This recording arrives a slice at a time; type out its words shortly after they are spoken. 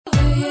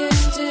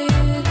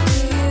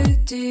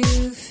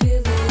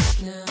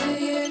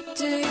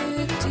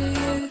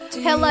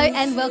Hello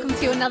and welcome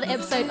to another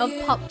episode of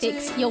Pop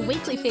Fix, your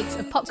weekly fix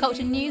of pop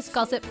culture news,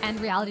 gossip and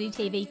reality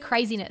TV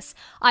craziness.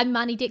 I'm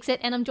Marnie Dixit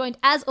and I'm joined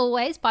as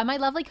always by my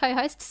lovely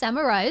co-host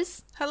Sama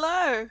Rose.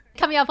 Hello.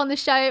 Coming up on the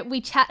show,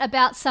 we chat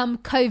about some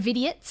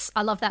COVIDiots.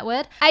 I love that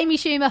word. Amy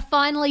Schumer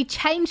finally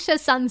changed her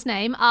son's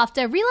name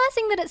after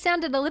realising that it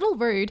sounded a little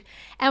rude.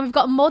 And we've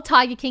got more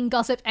Tiger King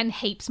gossip and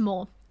heaps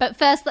more. But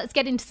first, let's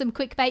get into some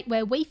clickbait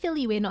where we fill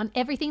you in on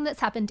everything that's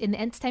happened in the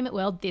entertainment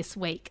world this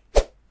week.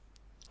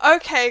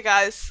 Okay,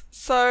 guys.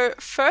 So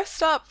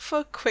first up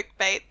for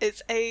clickbait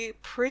is a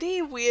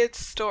pretty weird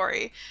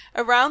story.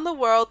 Around the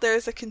world, there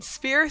is a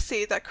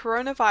conspiracy that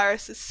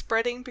coronavirus is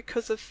spreading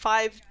because of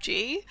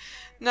 5G.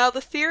 Now,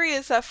 the theory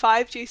is that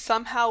 5G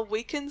somehow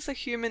weakens the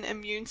human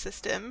immune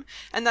system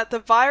and that the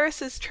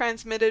virus is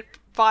transmitted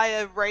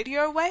via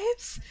radio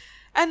waves.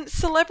 And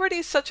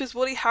celebrities such as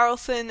Woody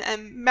Harrelson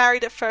and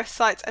Married at First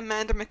Sight's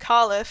Amanda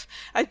McAuliffe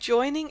are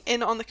joining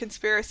in on the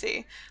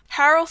conspiracy.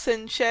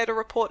 Harrelson shared a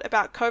report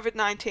about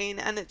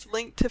COVID-19 and its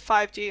link to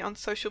 5G on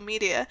social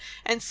media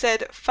and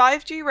said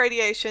 5G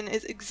radiation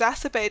is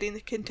exacerbating the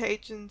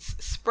contagion's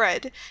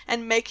spread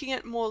and making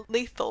it more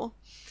lethal.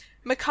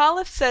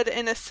 McAuliffe said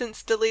in a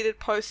since-deleted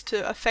post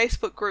to a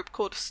Facebook group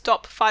called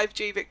Stop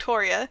 5G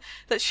Victoria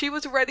that she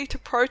was ready to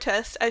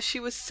protest as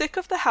she was sick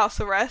of the house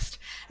arrest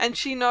and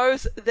she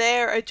knows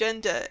their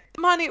agenda.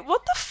 Marnie,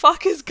 what the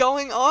fuck is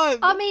going on?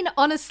 I mean,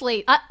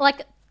 honestly,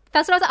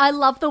 that's what I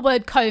love the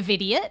word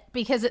COVIDiot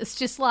because it's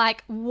just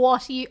like,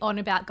 what are you on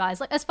about, guys?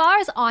 Like, as far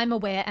as I'm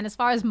aware and as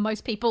far as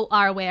most people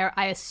are aware,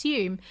 I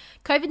assume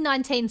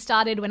COVID-19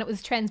 started when it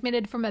was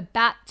transmitted from a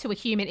bat to a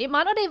human. It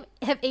might not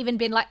have even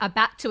been like a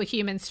bat to a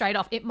human straight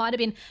off. It might have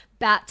been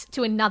bat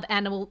to another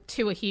animal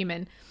to a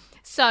human.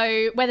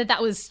 So whether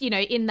that was,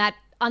 in that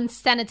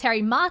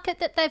unsanitary market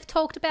that they've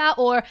talked about,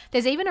 or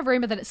there's even a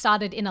rumor that it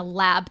started in a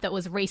lab that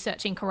was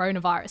researching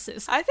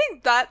coronaviruses. I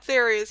think that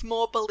theory is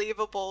more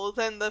believable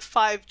than the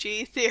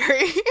 5G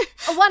theory.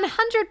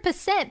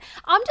 100%.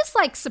 I'm just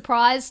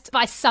surprised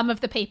by some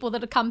of the people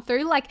that have come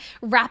through, like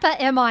rapper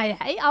MIA.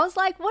 I was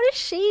like, what is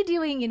she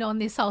doing in on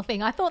this whole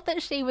thing? I thought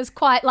that she was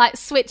quite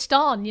switched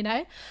on,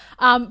 But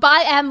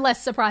I am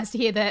less surprised to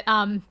hear that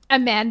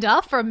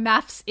Amanda from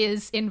MAFS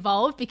is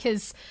involved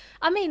because,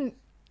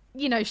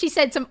 she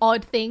said some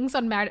odd things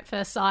on Married at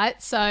First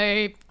Sight, so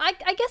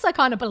I guess I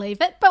kind of believe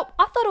it. But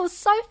I thought it was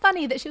so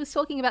funny that she was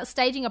talking about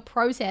staging a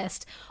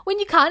protest when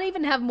you can't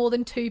even have more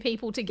than two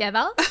people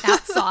together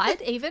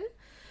outside even.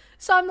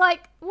 So I'm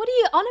like, what are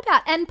you on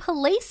about? And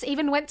police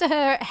even went to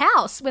her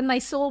house when they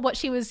saw what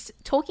she was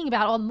talking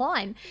about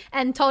online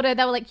and told her,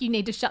 they were like, you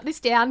need to shut this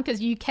down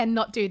because you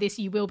cannot do this,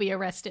 you will be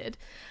arrested.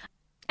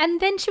 And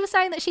then she was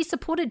saying that she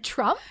supported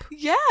Trump.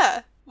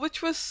 Yeah.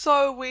 Which was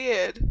so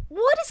weird.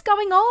 What is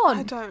going on?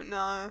 I don't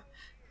know.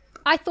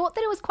 I thought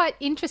that it was quite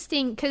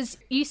interesting because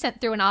you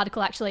sent through an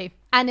article actually,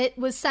 and it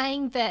was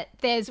saying that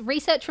there's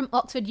research from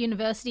Oxford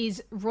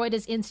University's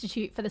Reuters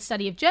Institute for the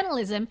Study of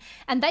Journalism,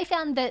 and they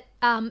found that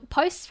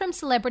posts from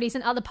celebrities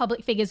and other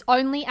public figures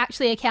only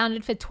actually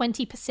accounted for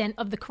 20%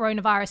 of the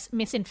coronavirus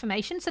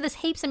misinformation. So there's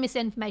heaps of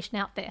misinformation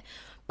out there.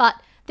 But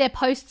their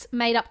posts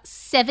made up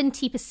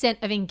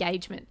 70% of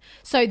engagement.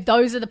 So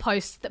those are the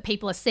posts that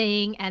people are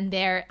seeing and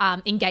they're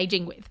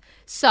engaging with.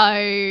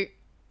 So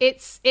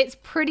it's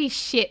pretty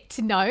shit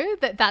to know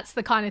that that's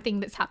the kind of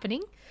thing that's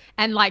happening.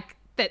 And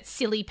that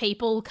silly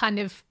people kind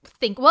of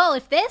think, well,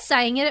 if they're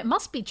saying it, it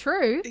must be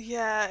true.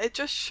 Yeah, it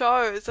just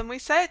shows. And we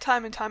say it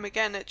time and time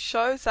again. It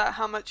shows that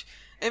how much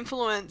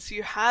influence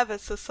you have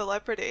as a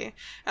celebrity.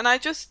 And I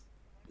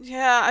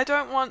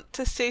don't want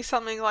to see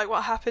something like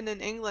what happened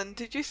in England.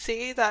 Did you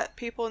see that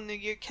people in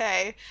the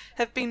UK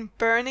have been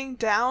burning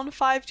down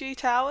 5G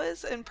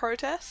towers in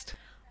protest?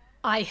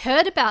 I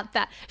heard about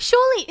that.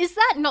 Surely, is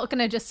that not going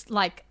to just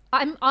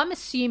I'm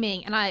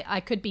assuming, and I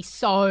could be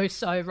so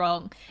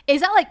wrong.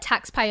 Is that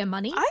taxpayer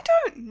money? I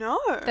don't know.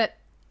 That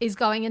is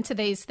going into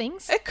these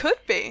things? It could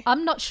be.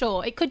 I'm not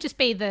sure. It could just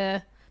be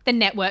the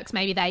networks.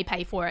 Maybe they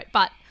pay for it,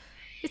 but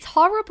it's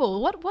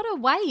horrible. What a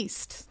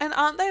waste. And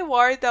aren't they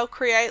worried they'll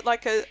create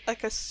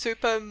a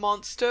super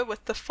monster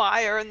with the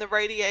fire and the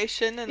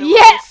radiation? And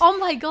oh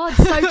my God,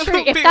 so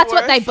true. If that's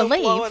what they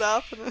believe. Blow it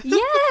up.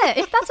 Yeah,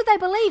 if that's what they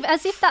believe,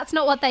 as if that's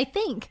not what they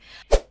think.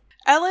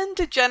 Ellen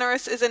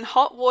DeGeneres is in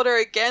hot water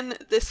again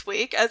this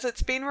week as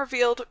it's been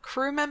revealed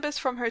crew members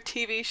from her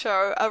TV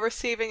show are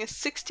receiving a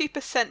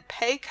 60%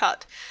 pay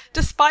cut,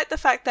 despite the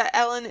fact that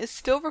Ellen is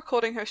still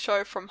recording her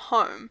show from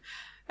home.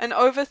 And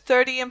over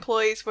 30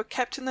 employees were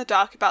kept in the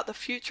dark about the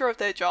future of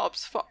their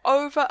jobs for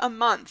over a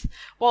month,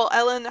 while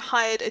Ellen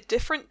hired a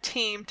different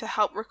team to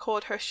help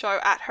record her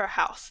show at her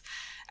house.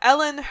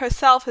 Ellen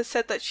herself has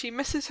said that she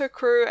misses her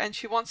crew and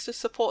she wants to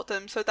support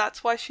them, so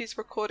that's why she's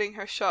recording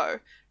her show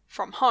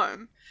from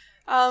home.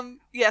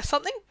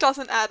 Something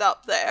doesn't add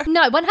up there.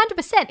 No,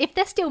 100%. If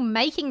they're still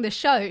making the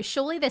show,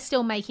 surely they're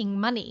still making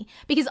money.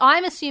 Because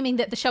I'm assuming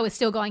that the show is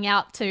still going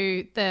out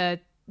to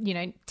the,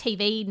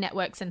 TV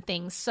networks and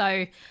things.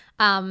 So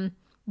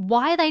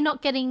why are they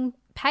not getting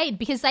paid,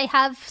 because they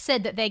have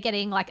said that they're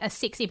getting like a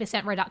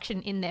 60%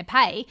 reduction in their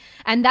pay,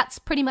 and that's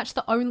pretty much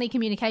the only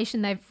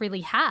communication they've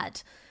really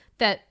had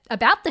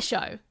about the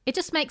show. It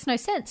just makes no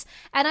sense.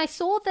 And I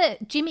saw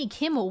that Jimmy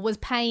Kimmel was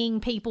paying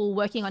people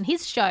working on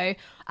his show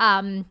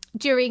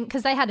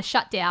because they had a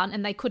shutdown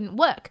and they couldn't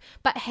work,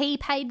 but he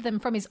paid them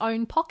from his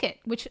own pocket,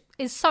 which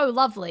is so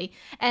lovely.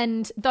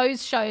 And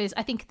those shows,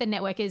 I think the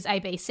network is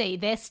ABC,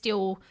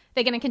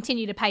 they're going to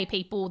continue to pay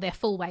people their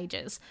full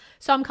wages.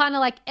 So I'm kind of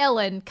like,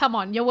 Ellen, come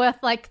on, you're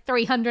worth like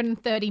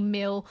 330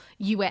 mil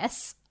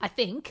US, I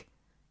think.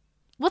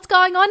 What's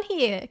going on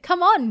here?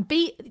 Come on,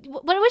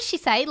 what would she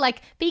say?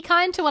 Like, be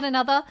kind to one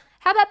another.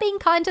 How about being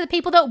kind to the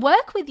people that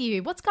work with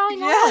you? What's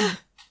going on?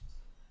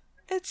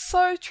 It's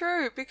so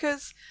true,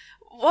 because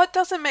what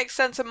doesn't make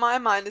sense in my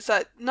mind is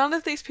that none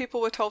of these people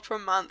were told for a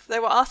month. They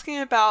were asking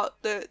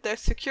about their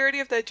security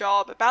of their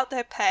job, about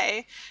their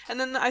pay, and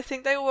then I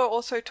think they were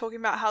also talking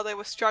about how they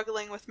were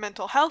struggling with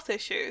mental health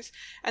issues,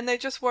 and they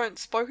just weren't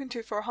spoken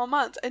to for a whole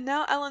month. And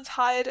now Ellen's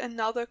hired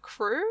another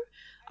crew?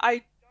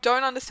 I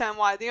don't understand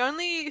why. The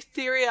only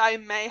theory I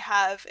may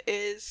have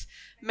is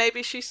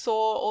maybe she saw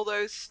all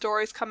those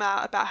stories come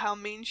out about how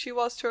mean she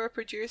was to her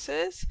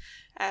producers,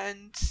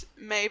 and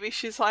maybe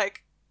she's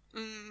like,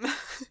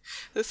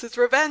 this is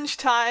revenge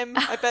time.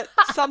 I bet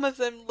some of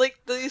them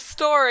leaked these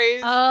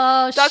stories.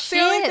 Oh, That's shit.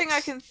 the only thing I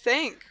can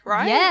think,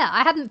 right? Yeah,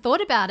 I hadn't thought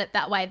about it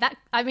that way.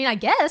 I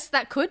guess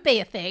that could be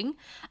a thing.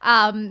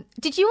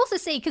 Did you also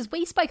see, because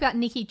we spoke about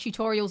Nikki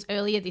Tutorials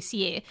earlier this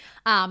year,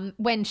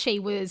 when she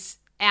was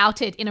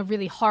outed in a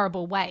really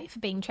horrible way for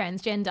being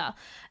transgender.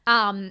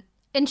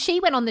 And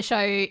she went on the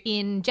show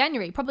in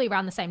January, probably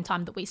around the same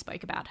time that we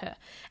spoke about her.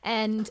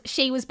 And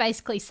she was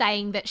basically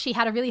saying that she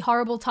had a really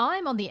horrible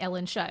time on the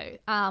Ellen show.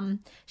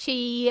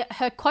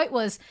 Her quote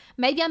was,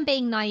 "Maybe I'm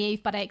being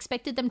naive, but I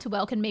expected them to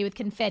welcome me with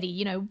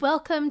confetti.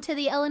 Welcome to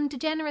the Ellen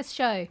DeGeneres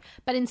show.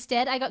 But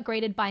instead, I got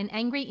greeted by an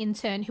angry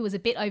intern who was a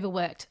bit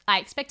overworked. I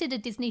expected a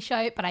Disney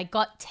show, but I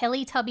got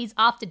Teletubbies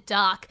After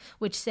Dark,"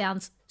 which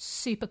sounds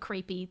super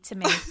creepy to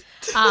me.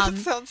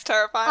 Sounds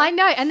terrifying. I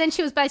know. And then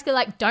she was basically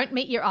like, don't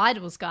meet your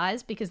idols,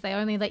 guys, because they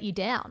only let you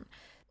down.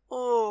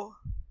 Oh,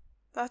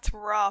 that's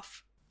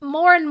rough.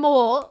 More and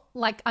more,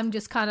 like, I'm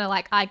just kind of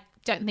like, I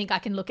don't think I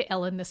can look at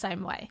Ellen the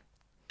same way.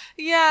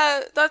 Yeah,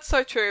 that's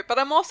so true. But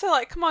I'm also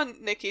like, come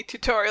on, Nikki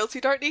Tutorials,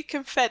 you don't need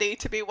confetti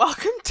to be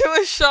welcome to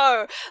a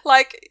show.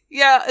 Like,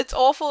 yeah, it's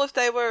awful if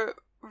they were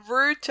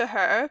rude to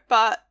her,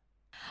 but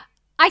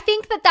I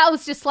think that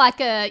was just like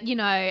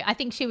I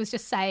think she was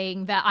just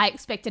saying that I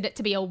expected it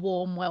to be a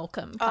warm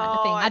welcome kind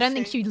of thing. I don't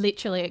think she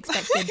literally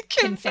expected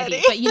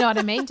confetti, but you know what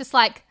I mean? Just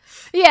like,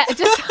 yeah,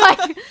 just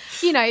like,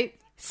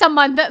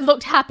 someone that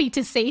looked happy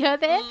to see her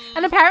there.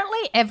 And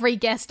apparently every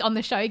guest on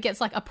the show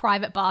gets like a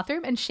private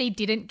bathroom, and she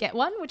didn't get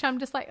one, which I'm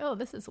just like, oh,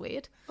 this is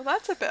weird. Well,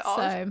 that's a bit odd.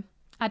 So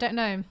I don't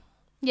know.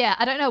 Yeah,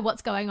 I don't know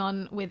what's going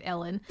on with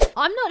Ellen.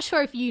 I'm not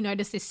sure if you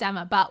noticed this,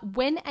 Samma, but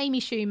when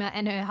Amy Schumer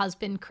and her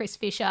husband, Chris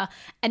Fisher,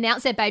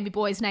 announced their baby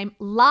boy's name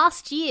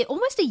last year,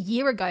 almost a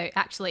year ago,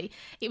 actually,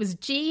 it was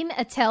Jean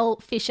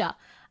Attell Fisher.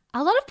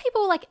 A lot of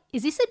people were like,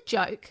 is this a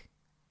joke?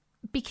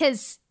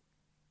 Because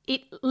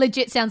it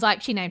legit sounds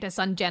like she named her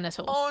son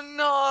Genital. Oh,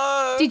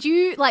 no. Did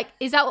you,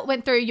 is that what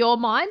went through your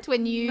mind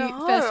when you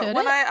first heard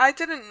it? I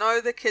didn't know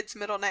the kid's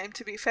middle name,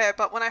 to be fair,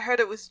 but when I heard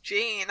it was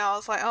Jean, I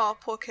was like, oh,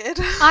 poor kid.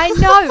 I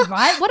know,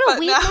 right? What a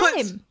weird name.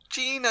 It's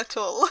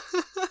Genital.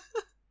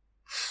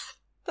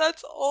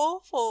 That's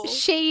awful.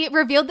 She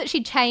revealed that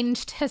she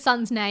changed her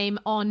son's name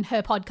on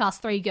her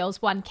podcast, Three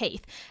Girls, One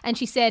Keith. And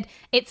she said,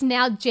 it's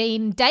now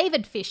Jean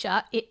David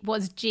Fisher. It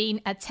was Jean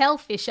Attell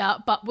Fisher,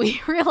 but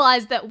we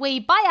realised that we,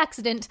 by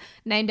accident,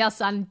 named our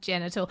son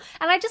Genital.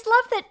 And I just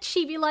love that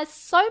she realised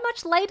so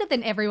much later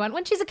than everyone,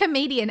 when she's a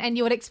comedian and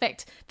you would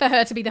expect for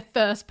her to be the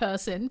first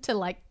person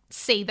to,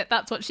 see that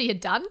that's what she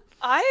had done.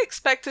 I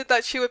expected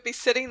that she would be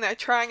sitting there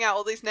trying out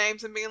all these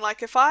names and being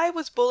like, if I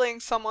was bullying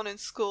someone in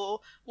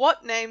school,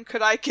 what name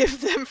could I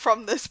give them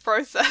from this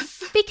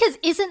process? Because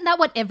isn't that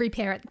what every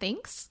parent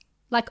thinks?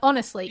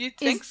 Honestly. You'd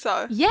think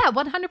so. Yeah,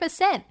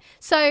 100%.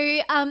 So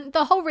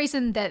the whole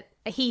reason that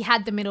he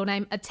had the middle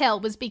name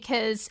Attell was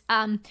because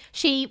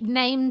she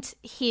named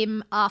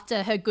him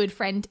after her good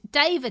friend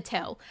Dave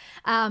Attell.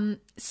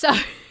 So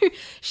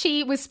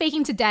she was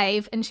speaking to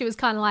Dave and she was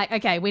kind of like,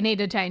 okay, we need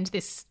to change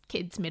this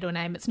kid's middle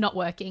name. It's not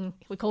working.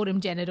 We called him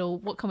Genital.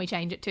 What can we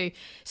change it to?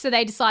 So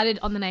they decided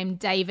on the name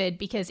David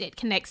because it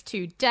connects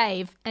to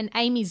Dave, and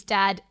Amy's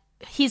dad,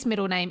 his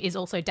middle name is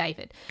also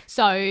David.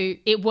 So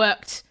it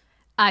worked,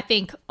 I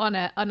think, on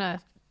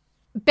a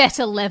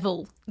better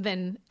level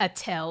than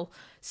Attell.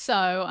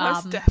 So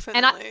most definitely.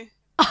 And I know.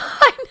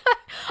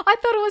 I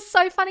thought it was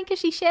so funny because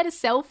she shared a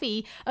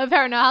selfie of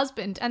her and her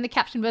husband, and the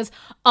caption was,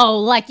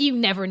 "Oh, you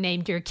never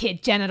named your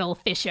kid Genital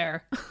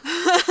Fisher."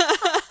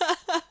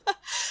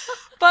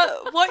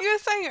 But what you were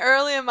saying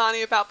earlier,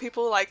 Marnie, about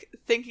people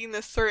thinking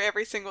this through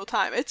every single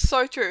time, it's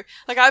so true.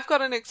 I've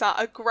got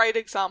a great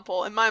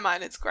example. In my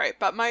mind, it's great.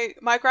 But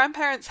my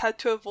grandparents had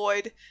to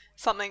avoid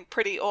something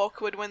pretty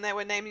awkward when they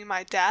were naming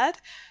my dad.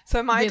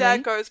 So my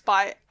dad goes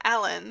by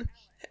Alan,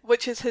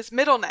 which is his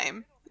middle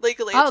name.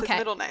 Legally, it's his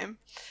middle name.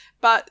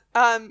 But,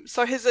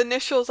 so his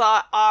initials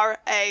are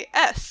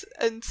R-A-S.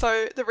 And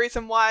so the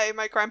reason why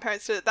my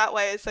grandparents did it that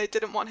way is they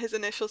didn't want his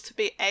initials to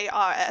be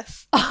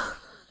A-R-S. I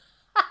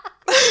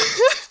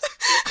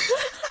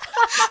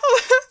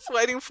was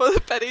waiting for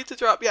the Betty to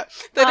drop. Yeah,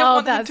 they didn't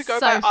want him to go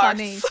by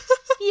funny. Ars.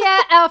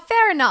 Yeah,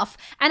 fair enough.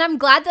 And I'm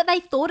glad that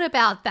they thought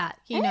about that,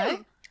 you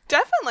know?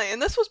 Definitely.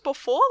 And this was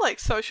before, like,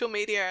 social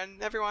media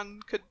and everyone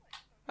could,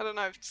 I don't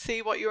know,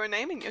 see what you were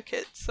naming your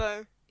kids,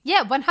 so...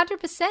 Yeah,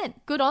 100%.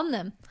 Good on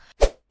them.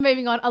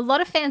 Moving on, a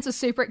lot of fans were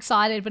super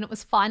excited when it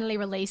was finally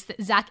released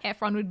that Zac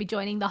Efron would be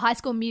joining the High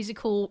School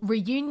Musical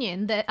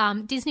reunion that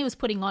Disney was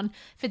putting on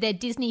for their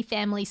Disney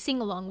Family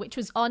Sing-Along, which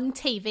was on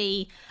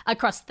TV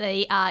across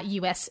the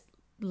US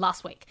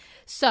last week.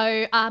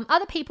 So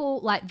other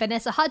people like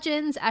Vanessa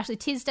Hudgens, Ashley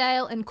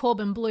Tisdale and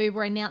Corbin Bleu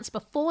were announced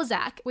before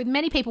Zac, with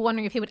many people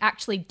wondering if he would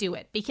actually do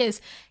it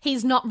because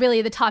he's not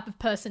really the type of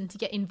person to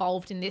get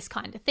involved in this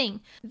kind of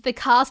thing. The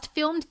cast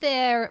filmed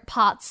their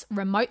parts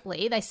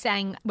remotely. They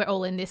sang "We're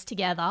All in This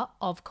Together,"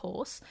 of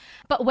course.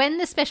 But when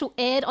the special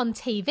aired on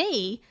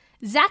TV,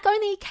 Zac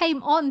only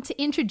came on to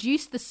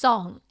introduce the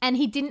song and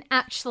he didn't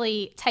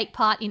actually take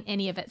part in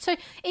any of it. So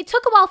it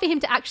took a while for him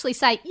to actually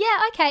say,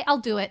 yeah, okay, I'll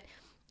do it.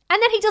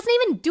 And then he doesn't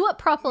even do it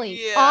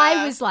properly. Yeah.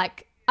 I was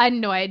like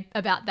annoyed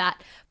about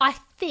that. I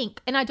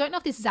think, and I don't know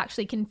if this is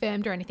actually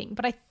confirmed or anything,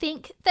 but I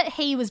think that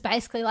he was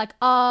basically like,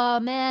 oh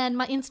man,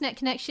 my internet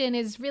connection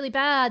is really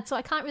bad, so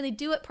I can't really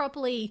do it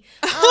properly.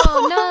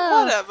 Oh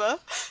no. Whatever.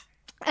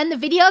 And the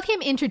video of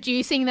him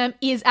introducing them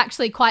is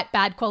actually quite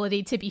bad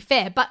quality, to be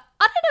fair. But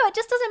I don't know, it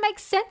just doesn't make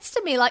sense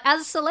to me. Like, as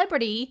a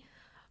celebrity,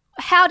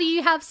 how do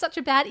you have such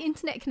a bad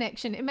internet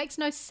connection? It makes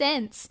no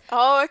sense.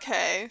 Oh,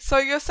 okay. So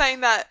you're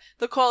saying that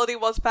the quality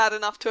was bad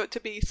enough to it to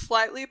be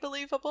slightly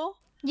believable?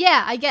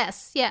 Yeah, I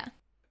guess. Yeah.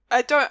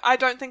 I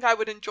don't think I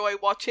would enjoy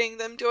watching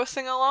them do a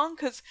sing-along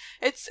because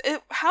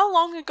how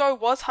long ago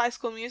was High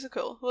School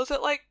Musical? Was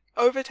it like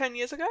over 10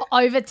 years ago?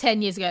 Over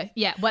 10 years ago.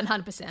 Yeah,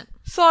 100%.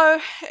 So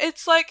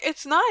it's like,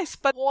 it's nice,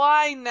 but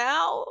why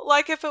now?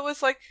 Like if it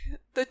was like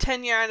the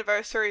 10-year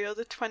anniversary or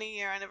the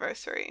 20-year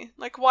anniversary,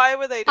 like why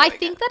were they doing it? I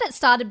think that it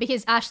started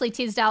because Ashley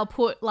Tisdale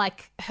put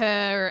like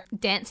her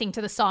dancing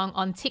to the song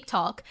on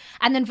TikTok,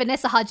 and then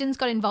Vanessa Hudgens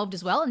got involved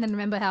as well. And then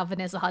remember how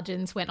Vanessa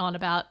Hudgens went on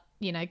about,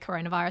 you know,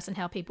 coronavirus and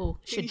how people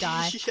should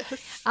die.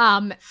 Yes.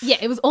 Yeah,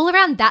 it was all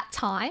around that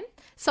time.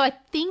 So I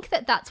think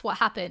that that's what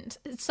happened.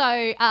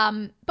 So,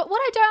 but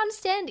what I don't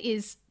understand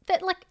is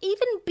that like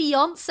even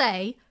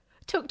Beyonce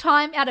took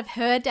time out of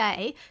her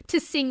day to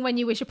sing When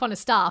You Wish Upon a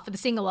Star for the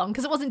sing-along,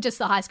 because it wasn't just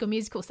the High School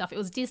Musical stuff, it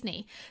was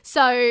Disney.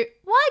 So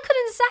why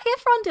couldn't Zac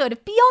Efron do it?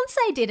 If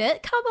Beyonce did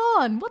it, come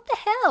on, what the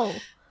hell?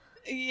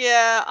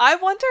 Yeah, I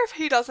wonder if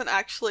he doesn't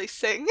actually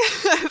sing.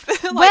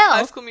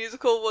 High School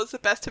Musical was the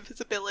best of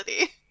his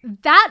ability.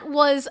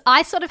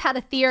 I sort of had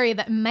a theory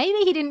that maybe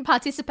he didn't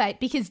participate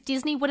because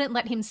Disney wouldn't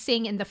let him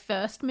sing in the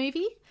first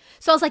movie.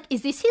 So I was like,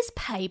 is this his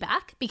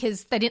payback?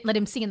 Because they didn't let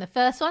him sing in the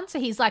first one. So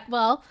he's like,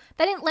 well,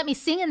 they didn't let me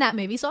sing in that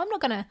movie, so I'm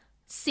not going to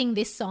sing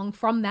this song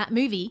from that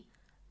movie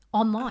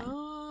online.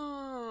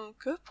 Oh,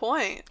 good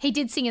point. He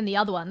did sing in the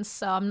other ones,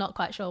 so I'm not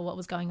quite sure what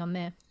was going on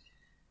there.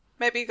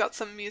 Maybe he got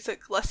some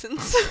music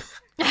lessons.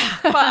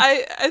 But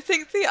I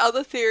think the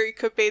other theory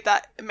could be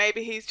that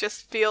maybe he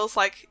just feels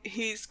like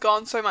he's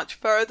gone so much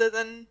further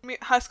than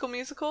High School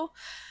Musical.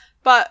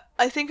 But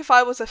I think if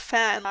I was a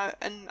fan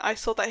and I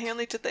saw that he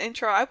only did the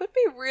intro, I would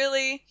be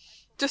really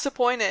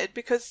disappointed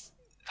because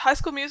High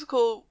School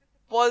Musical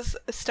was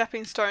a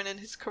stepping stone in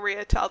his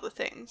career to other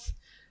things.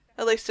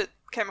 At least it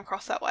came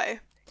across that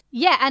way.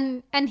 Yeah,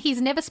 and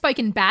he's never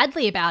spoken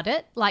badly about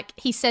it. Like,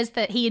 he says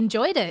that he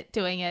enjoyed it,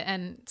 doing it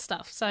and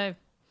stuff. So,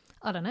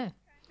 I don't know.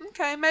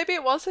 Okay, maybe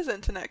it was his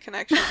internet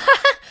connection.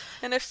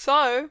 And if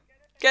so,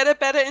 get a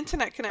better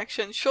internet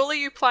connection.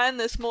 Surely you planned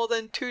this more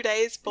than 2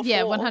 days before.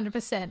 Yeah,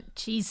 100%.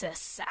 Jesus,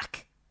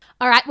 Zac.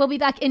 All right, we'll be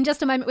back in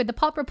just a moment with the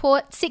Pop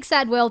Report, Sick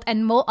Sad World,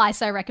 and more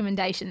ISO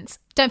recommendations.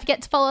 Don't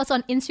forget to follow us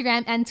on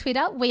Instagram and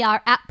Twitter. We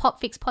are at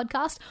PopFix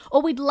Podcast,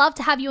 or we'd love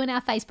to have you in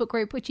our Facebook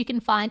group, which you can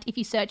find if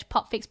you search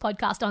PopFix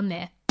Podcast on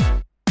there.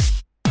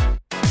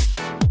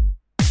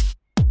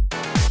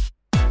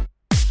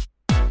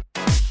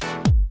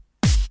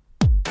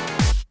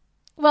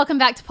 Welcome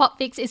back to Pop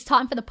Fix. It's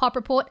time for the Pop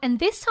Report, and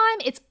this time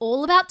it's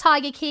all about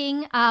Tiger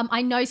King.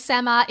 I know,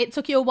 Sama, it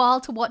took you a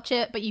while to watch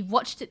it, but you've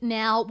watched it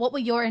now. What were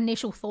your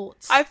initial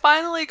thoughts? I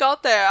finally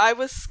got there. I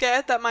was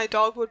scared that my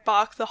dog would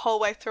bark the whole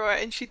way through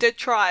it, and she did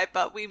try,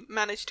 but we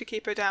managed to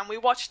keep her down. We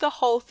watched the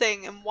whole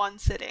thing in one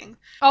sitting.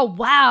 Oh,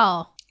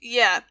 wow.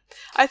 Yeah.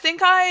 I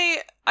think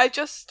I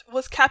just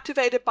was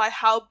captivated by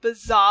how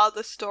bizarre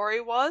the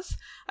story was.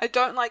 I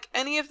don't like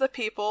any of the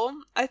people.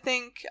 I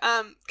think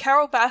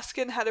Carol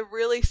Baskin had a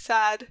really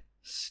sad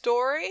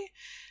story,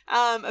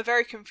 a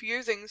very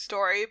confusing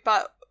story,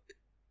 but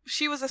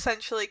she was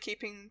essentially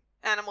keeping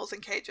animals in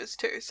cages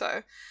too,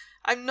 so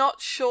I'm not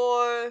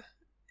sure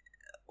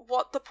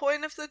what the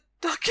point of the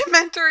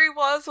documentary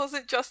was. Was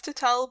it just to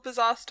tell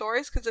bizarre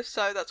stories? Because if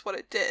so, that's what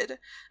it did.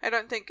 I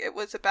don't think it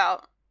was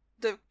about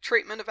the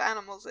treatment of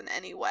animals in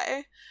any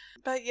way.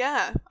 But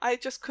yeah, I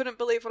just couldn't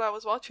believe what I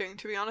was watching,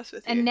 to be honest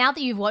with you. And now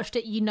that you've watched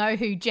it, you know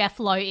who Jeff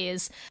Lowe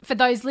is. For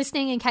those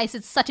listening, in case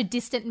it's such a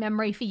distant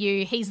memory for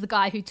you, he's the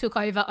guy who took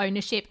over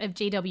ownership of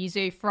GW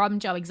Zoo from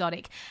Joe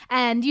Exotic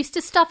and used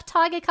to stuff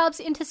tiger cubs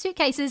into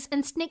suitcases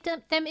and sneak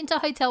them into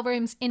hotel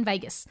rooms in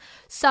Vegas.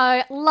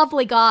 So,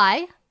 lovely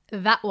guy.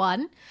 That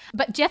one.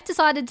 But Jeff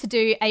decided to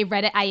do a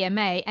Reddit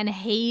AMA and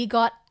he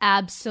got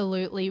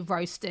absolutely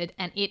roasted,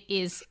 and it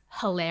is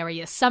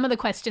hilarious. Some of the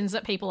questions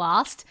that people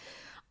asked,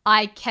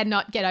 I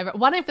cannot get over it.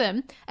 One of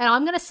them, and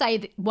I'm going to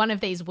say one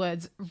of these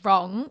words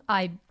wrong,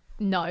 I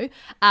know,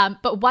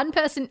 but one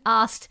person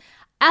asked,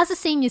 as a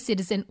senior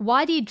citizen,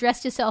 why do you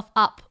dress yourself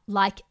up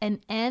like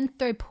an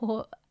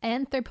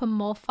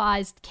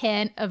anthropomorphized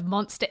can of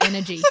Monster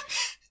Energy?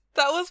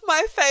 That was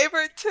my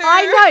favorite too.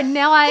 I know.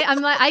 Now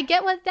I'm like, I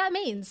get what that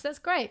means. That's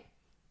great.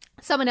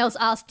 Someone else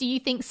asked, do you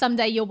think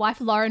someday your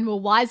wife Lauren will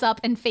wise up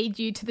and feed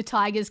you to the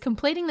tigers,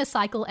 completing the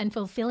cycle and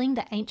fulfilling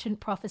the ancient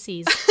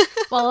prophecies?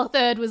 While a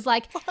third was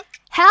like,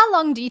 how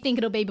long do you think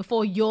it'll be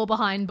before you're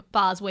behind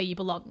bars where you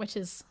belong? Which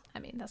is, I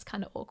mean, that's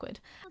kind of awkward.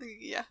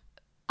 Yeah.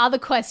 Other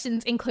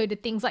questions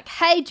included things like,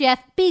 hey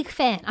Jeff, big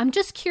fan. I'm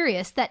just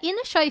curious that in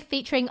a show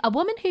featuring a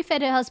woman who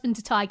fed her husband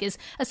to tigers,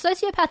 a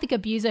sociopathic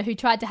abuser who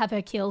tried to have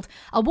her killed,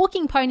 a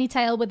walking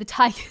ponytail with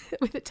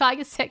a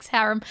tiger sex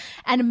harem,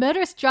 and a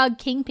murderous drug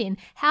kingpin,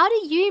 how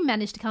do you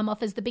manage to come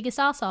off as the biggest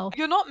arsehole?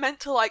 You're not meant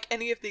to like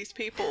any of these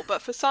people,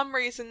 but for some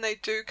reason they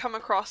do come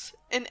across,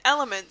 in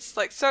elements,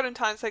 like certain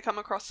times they come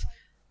across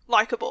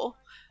likable.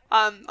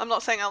 I'm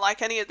not saying I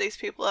like any of these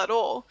people at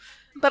all.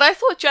 But I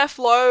thought Jeff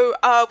Lowe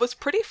was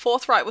pretty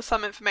forthright with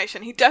some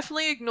information. He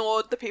definitely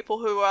ignored the people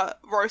who were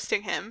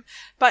roasting him,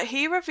 but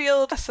he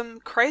revealed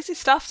some crazy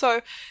stuff. So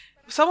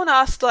someone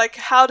asked, like,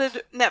 how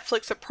did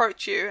Netflix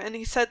approach you? And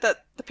he said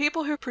that the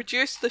people who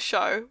produced the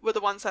show were the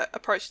ones that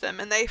approached them,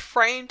 and they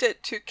framed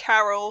it to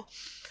Carol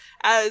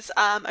as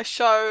a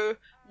show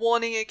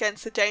warning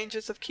against the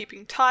dangers of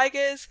keeping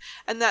tigers,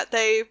 and that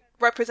they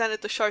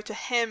represented the show to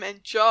him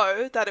and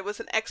Joe, that it was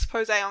an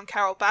expose on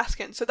Carol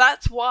Baskin. So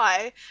that's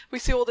why we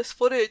see all this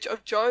footage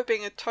of Joe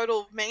being a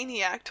total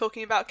maniac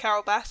talking about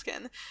Carol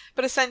Baskin.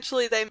 But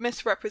essentially they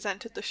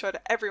misrepresented the show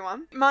to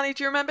everyone. Marnie,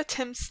 do you remember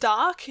Tim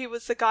Stark? He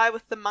was the guy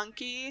with the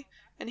monkey,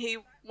 and he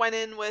went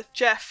in with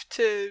Jeff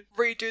to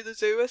redo the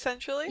zoo,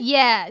 essentially.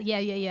 Yeah.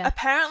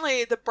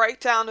 Apparently, the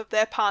breakdown of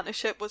their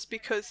partnership was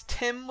because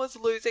Tim was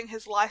losing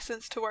his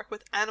license to work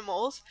with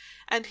animals,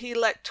 and he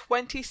let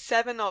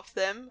 27 of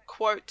them,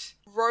 quote,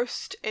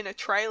 roast in a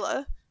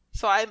trailer.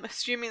 So I'm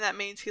assuming that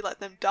means he let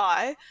them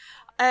die.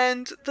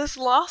 And this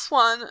last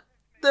one,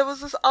 there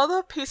was this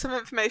other piece of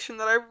information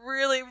that I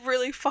really,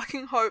 really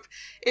fucking hope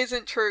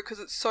isn't true because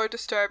it's so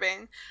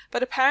disturbing.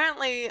 But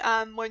apparently,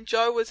 when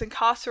Joe was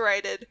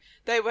incarcerated,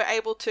 they were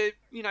able to,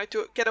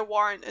 get a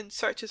warrant and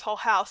search his whole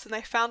house, and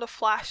they found a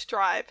flash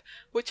drive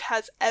which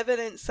has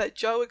evidence that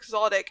Joe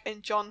Exotic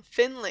and John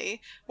Finley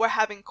were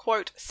having,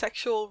 quote,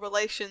 sexual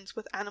relations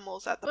with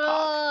animals at the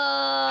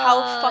park.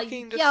 How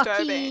fucking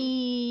disturbing.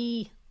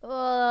 Yucky.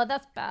 Oh,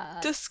 that's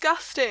bad.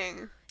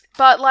 Disgusting.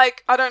 But,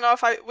 like, I don't know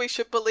if we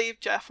should believe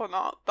Jeff or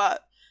not,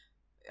 but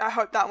I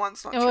hope that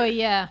one's not true. Oh,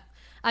 yeah.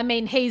 I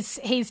mean, he's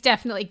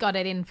definitely got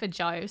it in for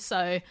Joe.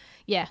 So,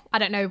 yeah, I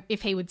don't know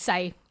if he would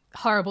say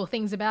horrible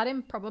things about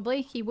him.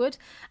 Probably he would.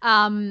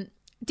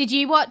 Did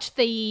you watch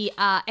the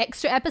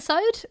extra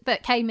episode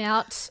that came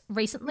out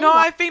recently? No,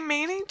 I've been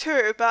meaning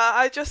to, but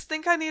I just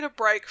think I need a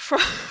break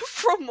from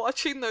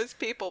watching those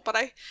people. But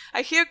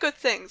I hear good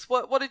things.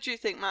 What did you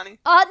think, Manny?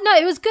 No,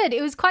 it was good.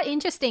 It was quite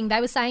interesting. They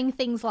were saying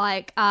things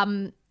like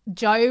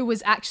Joe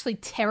was actually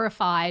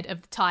terrified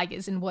of the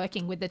tigers and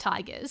working with the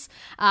tigers.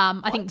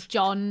 I think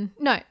John...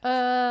 No,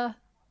 I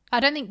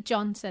don't think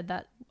John said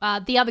that.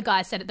 The other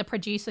guy said it, the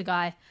producer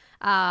guy,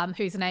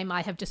 whose name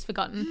I have just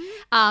forgotten.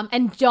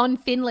 And John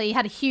Finley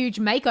had a huge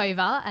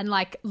makeover and,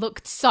 like,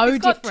 looked so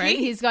different.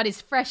 He's got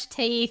his fresh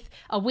teeth,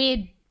 a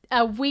weird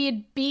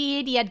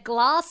beard. He had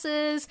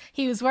glasses.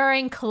 He was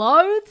wearing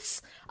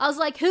clothes. I was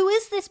like, who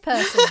is this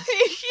person?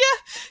 Yeah,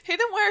 he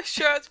didn't wear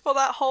shirts for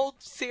that whole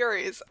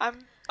series.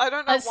 I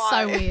don't know why. That's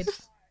so weird.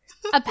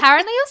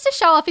 Apparently it was to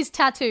show off his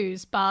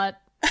tattoos, but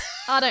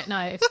I don't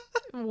know.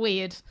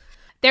 Weird.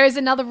 There is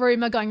another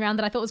rumor going around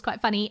that I thought was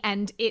quite funny,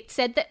 and it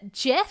said that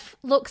Jeff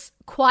looks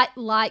quite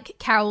like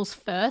Carol's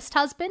first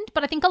husband,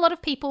 but I think a lot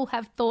of people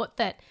have thought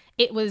that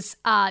it was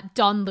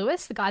Don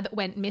Lewis, the guy that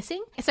went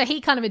missing. So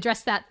he kind of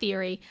addressed that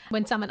theory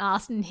when someone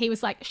asked, and he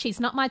was like, she's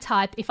not my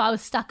type. If I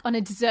was stuck on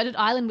a deserted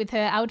island with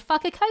her, I would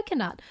fuck a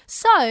coconut.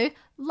 So,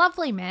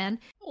 lovely man.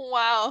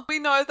 Wow. We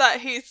know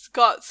that he's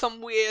got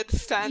some weird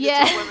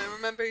standards of women.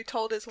 Remember, he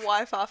told his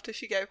wife after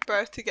she gave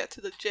birth to get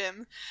to the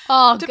gym.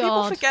 Oh, Do God.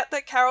 people forget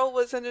that Carol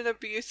was in an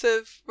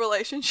abusive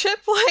relationship,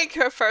 like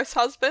her first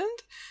husband?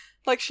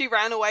 Like she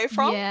ran away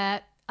from? Yeah,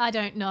 I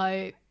don't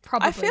know.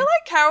 Probably. I feel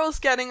like Carol's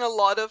getting a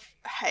lot of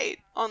hate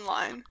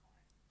online.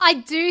 I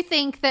do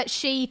think that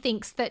she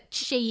thinks that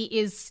she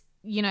is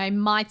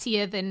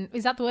mightier than,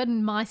 is that the word?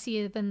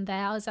 Mightier than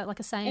thou? Is that like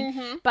a saying?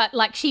 Mm-hmm. But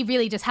like she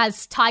really just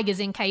has tigers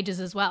in cages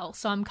as well.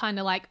 So I'm kind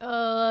of like,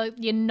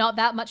 you're not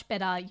that much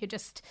better. You're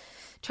just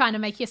trying to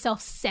make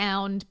yourself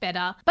sound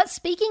better. But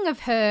speaking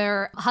of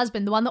her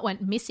husband, the one that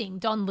went missing,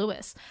 Don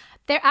Lewis,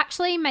 they're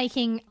actually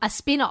making a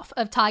spin-off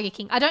of Tiger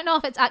King. I don't know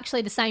if it's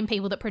actually the same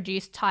people that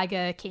produced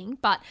Tiger King,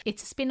 but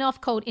it's a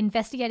spin-off called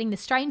Investigating the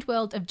Strange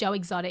World of Joe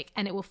Exotic,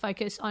 and it will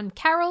focus on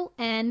Carol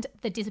and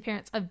the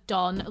disappearance of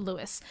Don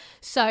Lewis.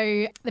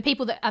 So the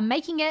people that are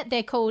making it,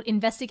 they're called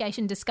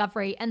Investigation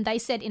Discovery, and they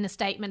said in a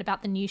statement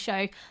about the new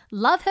show,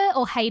 love her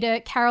or hate her,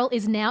 Carol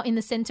is now in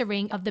the center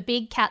ring of the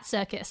big cat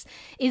circus.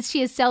 Is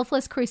she a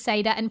selfless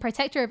crusader and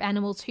protector of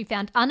animals who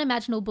found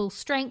unimaginable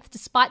strength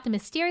despite the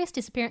mysterious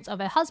disappearance of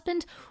her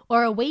husband,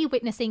 or are we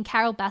witnessing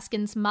Carol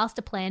Baskin's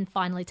master plan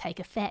finally take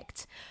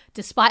effect?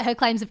 Despite her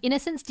claims of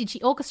innocence, did she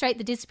orchestrate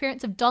the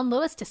disappearance of Don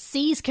Lewis to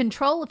seize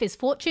control of his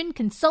fortune,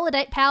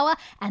 consolidate power,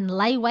 and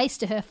lay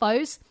waste to her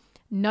foes?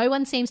 No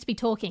one seems to be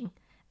talking,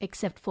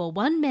 except for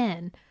one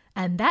man,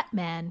 and that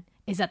man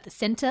is at the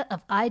center of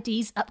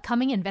ID's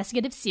upcoming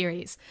investigative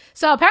series.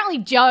 So apparently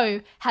Joe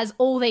has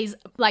all these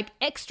like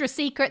extra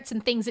secrets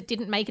and things that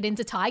didn't make it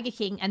into Tiger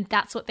King, and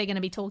that's what they're going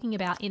to be talking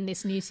about in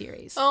this new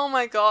series. Oh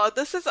my god,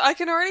 I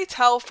can already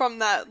tell from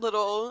that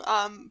little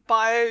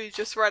bio you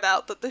just read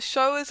out that the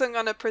show isn't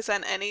going to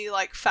present any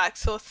like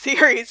facts or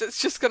theories.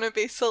 It's just going to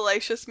be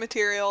salacious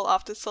material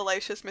after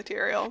salacious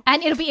material.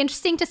 And it'll be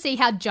interesting to see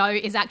how Joe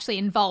is actually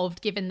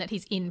involved given that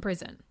he's in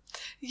prison.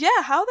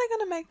 Yeah, how are they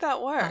going to make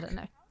that work? I don't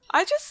know.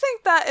 I just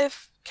think that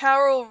if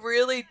Carol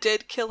really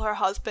did kill her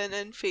husband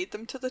and feed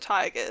them to the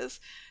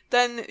tigers,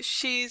 then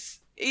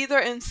she's either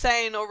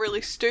insane or really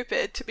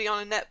stupid to be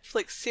on a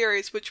Netflix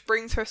series which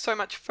brings her so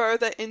much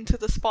further into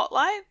the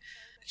spotlight.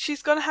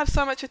 She's going to have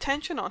so much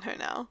attention on her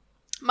now.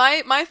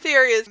 My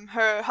theory is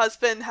her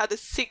husband had a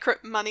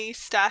secret money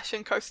stash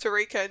in Costa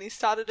Rica and he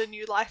started a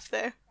new life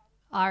there.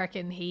 I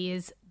reckon he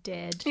is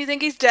dead. You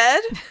think he's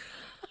dead?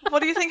 What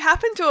do you think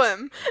happened to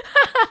him?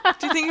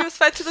 Do you think he was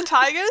fed to the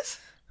tigers?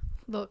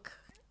 Look,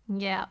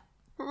 yeah.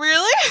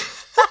 Really?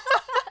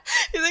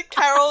 You think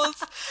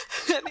Carol's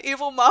an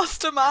evil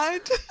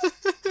mastermind?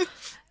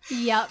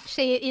 Yep,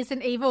 she is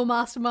an evil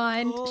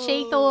mastermind. Ooh.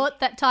 She thought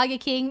that Tiger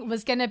King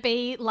was going to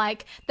be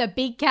like the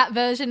big cat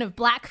version of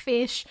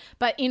Blackfish,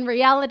 but in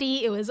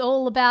reality it was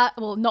all about,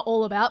 well, not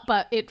all about,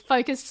 but it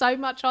focused so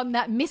much on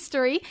that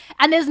mystery,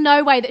 and there's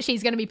no way that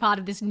she's going to be part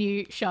of this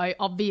new show,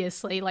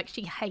 obviously. Like,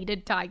 she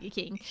hated Tiger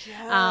King.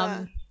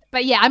 Yeah.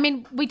 But yeah, I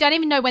mean, we don't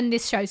even know when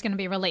this show's going to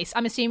be released.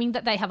 I'm assuming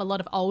that they have a lot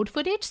of old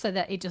footage so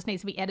that it just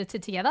needs to be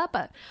edited together.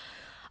 But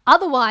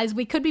otherwise,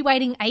 we could be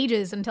waiting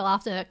ages until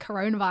after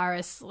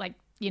coronavirus, like,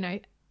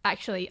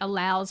 actually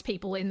allows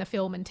people in the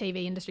film and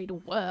TV industry to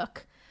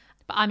work.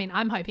 But I mean,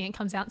 I'm hoping it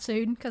comes out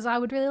soon because I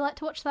would really like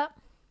to watch that.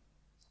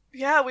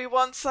 Yeah, we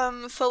want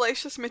some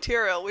salacious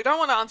material. We don't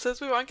want answers.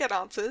 We won't get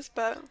answers,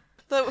 but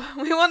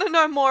we want to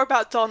know more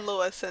about Don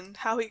Lewis and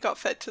how he got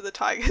fed to the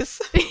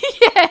tigers.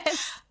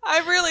 Yes. I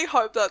really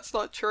hope that's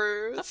not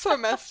true. It's so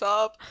messed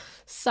up.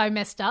 So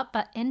messed up,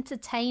 but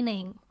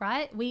entertaining,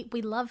 right? We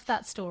love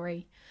that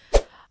story.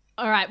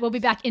 All right, we'll be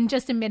back in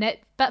just a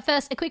minute. But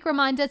first, a quick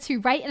reminder to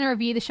rate and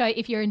review the show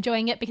if you're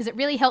enjoying it, because it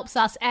really helps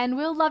us, and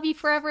we'll love you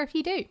forever if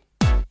you do.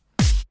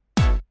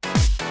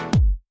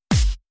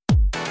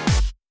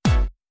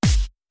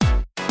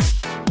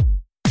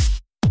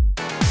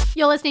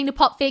 You're listening to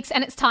Pop Fix,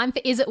 and it's time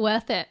for Is It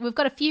Worth It? We've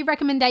got a few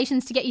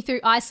recommendations to get you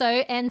through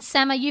ISO, and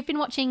Samma, you've been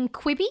watching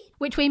Quibi,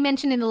 which we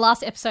mentioned in the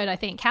last episode, I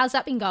think. How's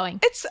that been going?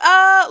 It's,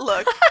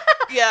 look,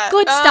 yeah.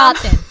 Good start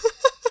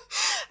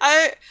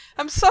then.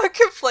 I'm so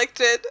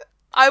conflicted.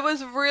 I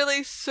was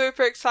really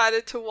super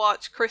excited to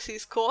watch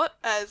Chrissy's Court,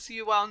 as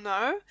you well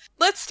know.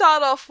 Let's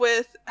start off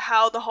with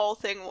how the whole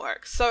thing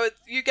works. So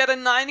you get a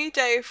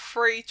 90-day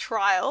free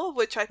trial,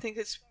 which I think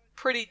is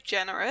pretty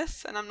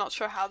generous, and I'm not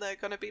sure how they're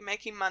going to be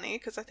making money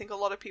because I think a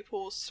lot of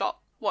people will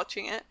stop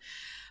watching it.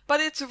 But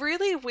it's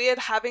really weird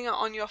having it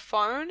on your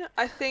phone.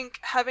 I think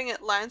having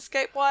it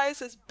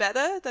landscape-wise is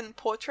better than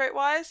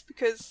portrait-wise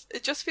because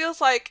it just feels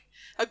like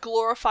a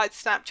glorified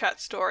Snapchat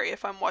story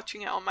if I'm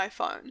watching it on my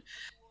phone.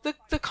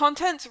 The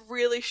content's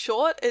really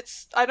short.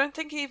 I don't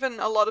think even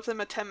a lot of them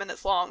are 10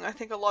 minutes long. I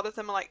think a lot of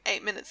them are like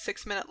 8 minutes,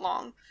 6 minute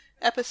long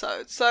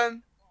episodes. So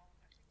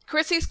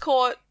Chrissy's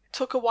Court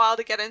took a while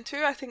to get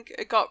into. I think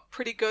it got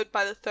pretty good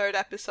by the third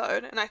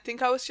episode, and I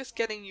think I was just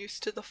getting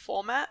used to the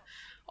format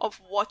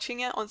of watching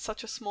it on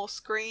such a small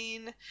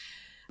screen.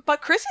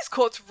 But Chrissy's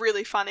Court's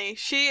really funny.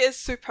 She is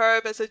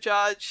superb as a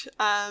judge.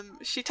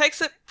 She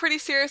takes it pretty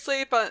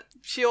seriously, but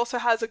she also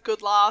has a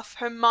good laugh.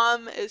 Her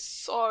mum is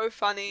so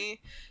funny.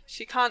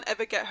 She can't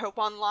ever get her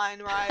one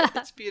line right.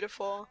 It's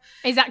beautiful.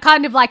 Is that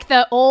kind of like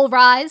the All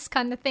Rise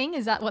kind of thing?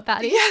 Is that what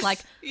that is? Yes. Like,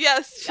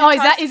 yes.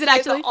 Is it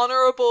actually? The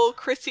Honourable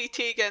Chrissy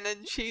Teigen,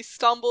 and she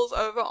stumbles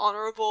over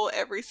Honourable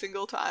every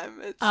single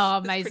time. It's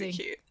amazing. It's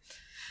pretty cute.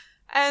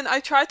 And I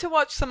tried to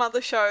watch some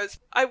other shows.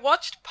 I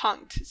watched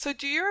Punk'd. So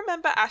do you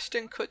remember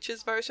Ashton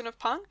Kutcher's version of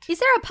Punk'd? Is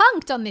there a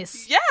Punk'd on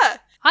this? Yeah.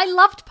 I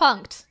loved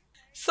Punk'd.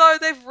 So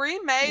they've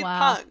remade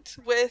Wow. Punk'd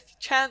with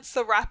Chance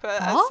the Rapper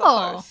as the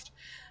Oh. host.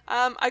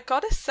 I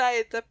gotta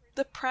say,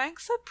 the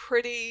pranks are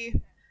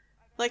pretty,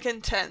 like,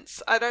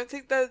 intense. I don't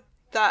think they're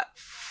that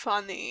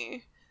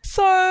funny.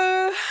 So,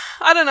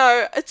 I don't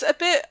know. It's a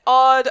bit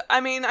odd.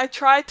 I mean, I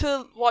tried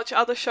to watch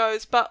other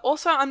shows, but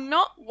also I'm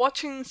not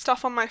watching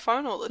stuff on my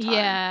phone all the time.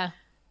 Yeah.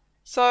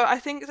 So I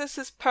think this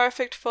is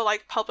perfect for,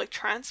 like, public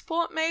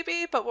transport,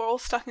 maybe, but we're all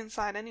stuck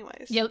inside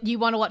anyways. You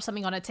want to watch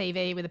something on a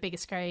TV with a bigger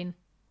screen.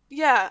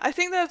 Yeah, I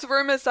think there's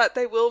rumors that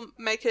they will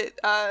make it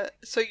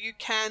so you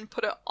can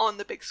put it on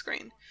the big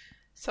screen.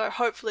 So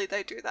hopefully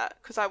they do that,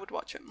 because I would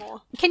watch it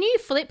more. Can you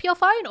flip your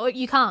phone, or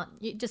you can't?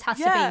 It just has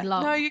to be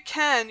long. No, you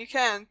can.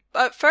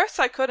 At first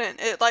I couldn't.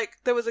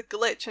 There was a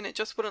glitch and it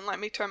just wouldn't let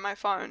me turn my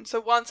phone. So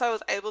once I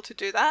was able to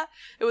do that,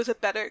 it was a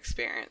better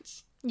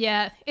experience.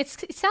 Yeah, it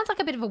sounds like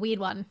a bit of a weird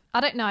one.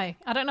 I don't know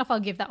if I'll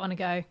give that one a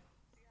go.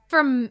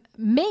 From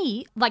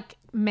me, like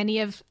many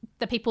of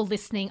the people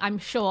listening, I'm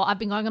sure I've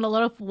been going on a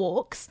lot of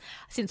walks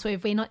since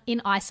we've been in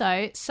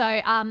ISO. So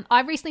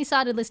I recently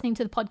started listening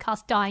to the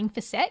podcast Dying for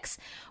Sex,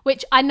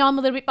 which I know I'm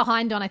a little bit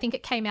behind on. I think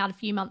it came out a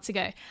few months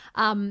ago.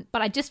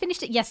 But I just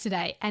finished it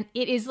yesterday, and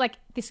it is like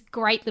this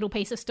great little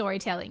piece of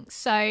storytelling.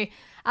 So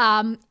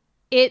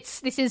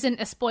this isn't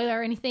a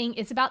spoiler or anything.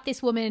 It's about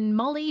this woman,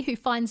 Molly, who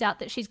finds out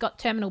that she's got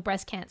terminal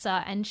breast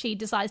cancer, and she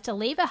decides to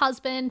leave her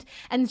husband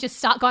and just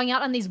start going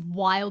out on these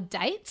wild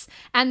dates.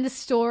 And the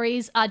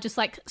stories are just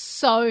like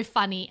so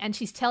funny, and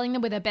she's telling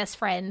them with her best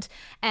friend,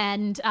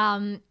 and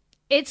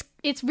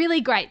it's really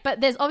great.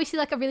 But there's obviously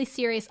like a really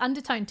serious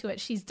undertone to it.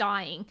 She's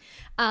dying,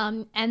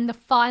 and the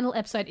final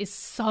episode is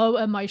so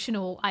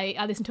emotional.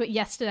 I listened to it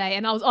yesterday,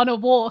 and I was on a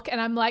walk,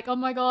 and I'm like, oh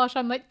my gosh,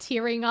 I'm like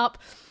tearing up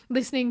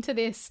listening to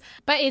this.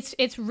 But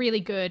it's really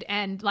good,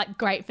 and like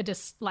great for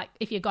just like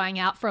if you're going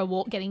out for a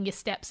walk, getting your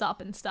steps up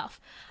and stuff.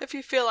 If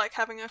you feel like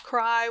having a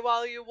cry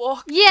while you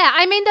walk. Yeah,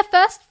 I mean the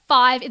first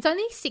 5, it's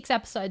only 6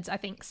 episodes I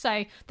think,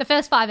 so the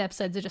first 5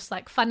 episodes are just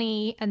like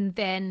funny, and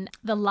then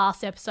the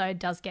last episode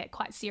does get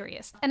quite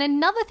serious. And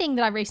another thing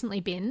that I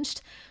recently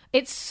binged,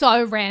 it's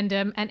so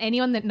random, and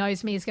anyone that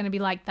knows me is going to be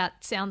like,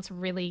 that sounds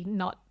really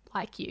not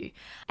like you.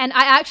 And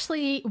I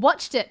actually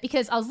watched it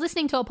because I was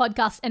listening to a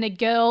podcast and a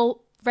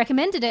girl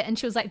recommended it, and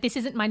she was like, this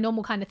isn't my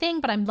normal kind of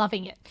thing, but I'm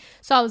loving it.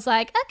 So I was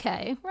like,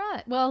 okay,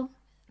 right, well,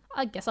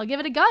 I guess I'll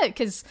give it a go,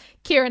 because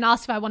Kieran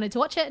asked if I wanted to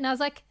watch it, and I was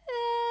like,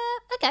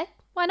 okay,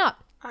 why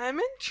not? I'm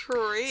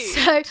intrigued.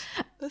 So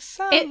this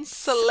sounds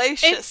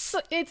salacious.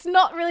 It's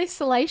not really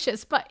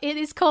salacious, but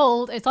it's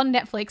on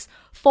Netflix,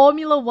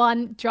 Formula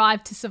One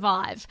Drive to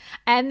Survive.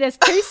 And there's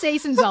 2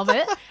 seasons of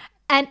it.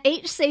 And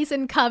each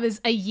season covers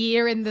a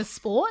year in the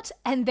sport.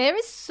 And there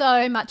is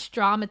so much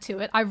drama to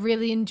it. I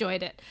really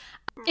enjoyed it.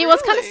 It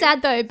was kind of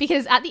sad though,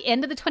 because at the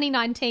end of the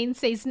 2019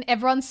 season,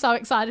 everyone's so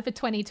excited for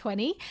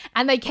 2020,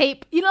 and they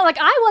keep, like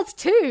I was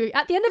too.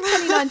 At the end of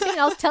 2019,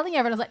 I was telling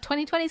everyone, I was like,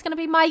 2020 is going to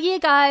be my year,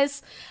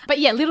 guys. But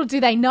yeah, little do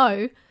they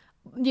know,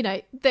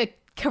 the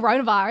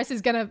coronavirus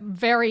is going to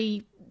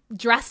very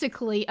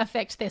drastically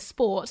affect their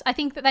sport. I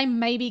think that they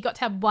maybe got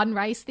to have 1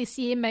 race this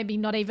year, maybe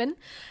not even.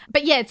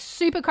 But yeah, it's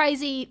super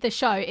crazy, the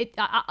show.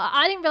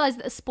 I didn't realize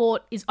that the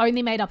sport is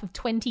only made up of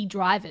 20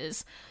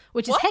 drivers,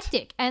 which is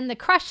hectic. And the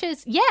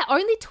crashes,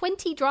 only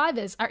 20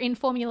 drivers are in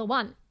Formula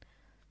One.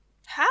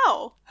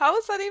 How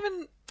is that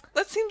even?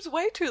 That seems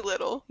way too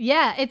little.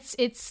 Yeah,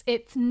 it's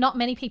not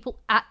many people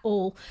at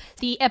all.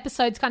 The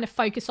episodes kind of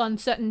focus on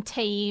certain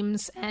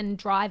teams and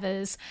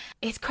drivers.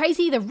 It's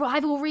crazy, the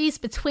rivalries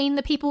between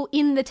the people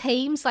in the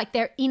teams. Like,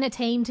 they're in a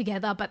team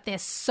together, but they're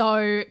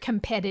so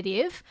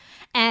competitive.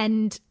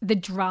 And the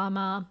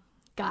drama,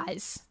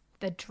 guys,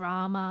 the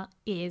drama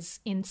is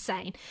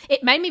insane.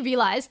 It made me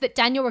realize that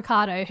Daniel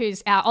Ricciardo,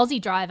 who's our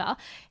Aussie driver,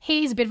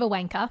 he's a bit of a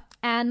wanker,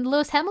 and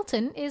Lewis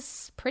Hamilton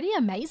is pretty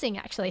amazing,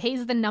 actually.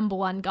 He's the number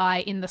 1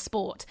 guy in the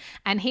sport,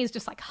 and he's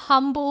just like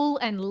humble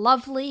and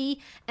lovely,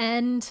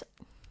 and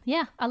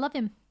yeah, I love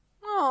him.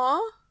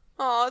 Aww,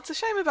 it's a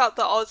shame about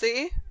the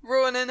Aussie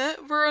ruining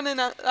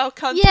our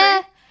country.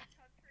 Yeah.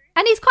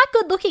 And he's quite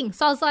good looking.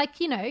 So I was like,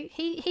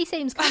 he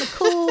seems kind of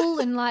cool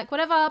and like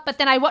whatever. But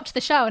then I watched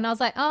the show and I was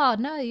like, oh,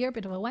 no, you're a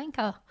bit of a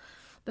wanker.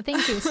 The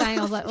things he was saying,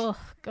 I was like, oh,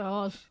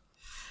 God.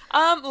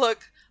 Look,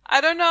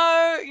 I don't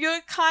know.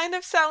 You're kind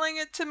of selling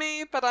it to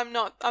me, but I'm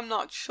not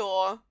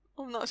sure.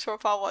 I'm not sure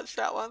if I'll watch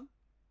that one.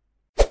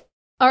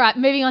 All right,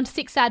 moving on to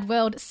Sick Sad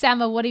World.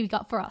 Samma, what have you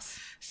got for us?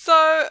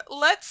 So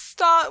let's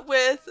start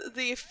with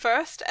the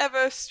first ever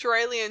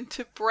Australian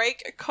to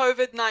break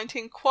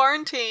COVID-19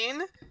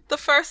 quarantine. The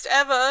first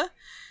ever.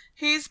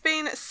 He's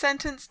been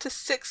sentenced to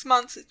 6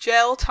 months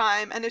jail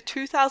time and a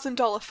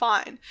 $2,000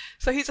 fine.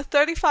 So he's a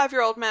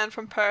 35-year-old man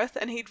from Perth,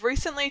 and he'd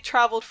recently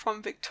travelled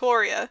from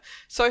Victoria.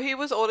 So he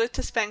was ordered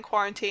to spend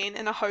quarantine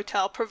in a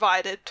hotel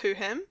provided to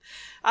him.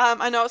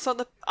 I know it's not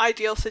the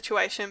ideal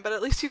situation, but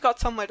at least you got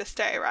somewhere to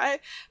stay,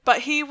 right? But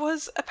he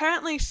was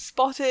apparently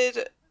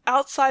spotted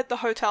outside the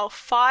hotel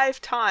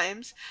 5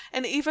 times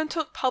and even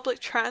took public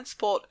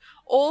transport,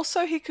 all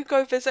so he could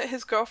go visit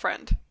his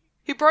girlfriend.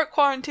 He broke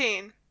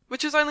quarantine,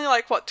 which is only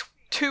like,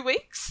 2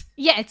 weeks?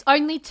 Yeah, it's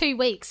only 2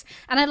 weeks.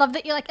 And I love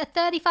that you're like a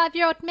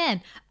 35-year-old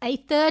man, a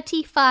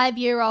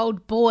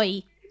 35-year-old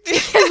boy.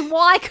 Because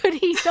why could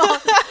he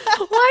not?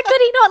 Why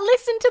could he not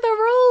listen to the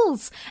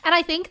rules? And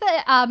I think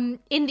that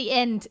in the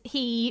end,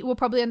 he will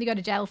probably only go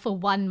to jail for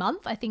 1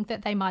 month. I think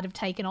that they might have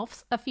taken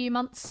off a few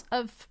months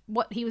of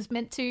what he was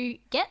meant to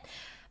get.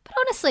 But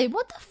honestly,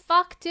 what the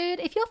fuck, dude?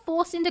 If you're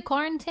forced into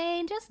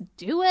quarantine, just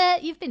do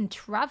it. You've been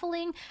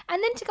traveling.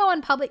 And then to go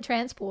on public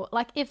transport,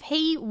 like if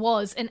he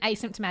was an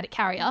asymptomatic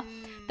carrier,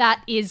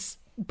 that is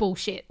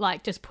bullshit.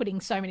 Like just putting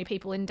so many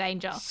people in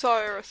danger.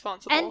 So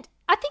irresponsible. And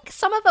I think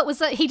some of it was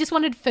that he just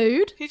wanted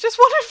food. He just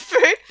wanted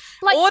food?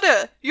 Like,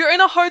 order. You're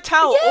in a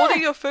hotel. Yeah. Order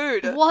your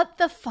food. What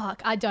the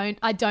fuck? I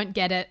don't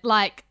get it.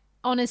 Like,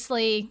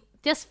 honestly,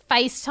 just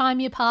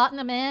FaceTime your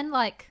partner, man.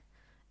 Like,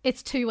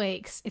 it's 2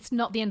 weeks. It's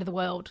not the end of the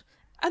world.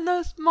 And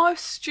the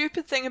most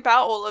stupid thing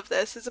about all of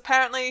this is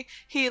apparently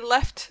he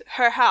left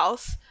her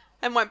house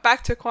and went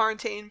back to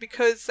quarantine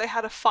because they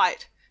had a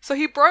fight. So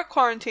he broke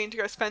quarantine to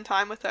go spend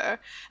time with her,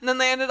 and then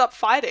they ended up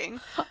fighting.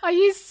 Are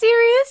you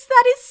serious?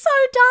 That is so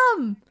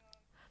dumb.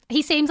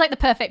 He seems like the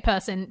perfect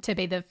person to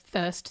be the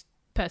first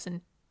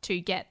person to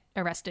get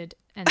arrested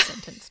and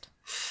sentenced.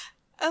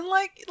 And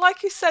like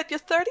you said,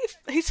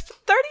 he's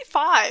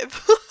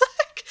 35.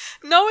 Like,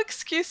 no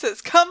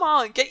excuses. Come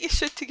on, get your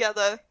shit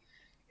together.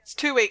 It's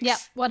 2 weeks. Yep,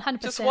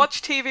 100%. Just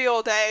watch TV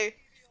all day.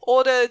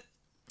 Order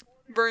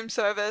room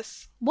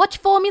service. Watch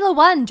Formula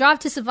One, Drive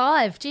to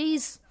Survive.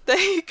 Jeez. There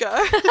you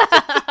go.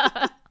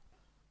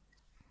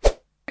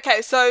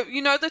 Okay, so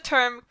you know the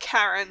term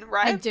Karen,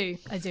 right?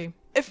 I do.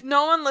 If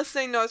no one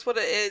listening knows what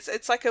it is,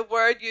 it's like a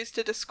word used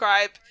to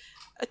describe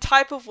a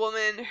type of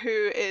woman who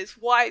is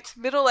white,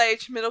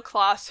 middle-aged,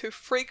 middle-class, who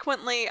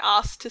frequently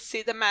asks to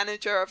see the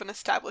manager of an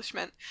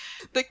establishment.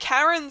 The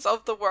Karens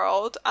of the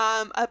world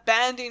are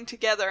banding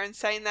together and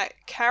saying that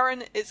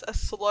Karen is a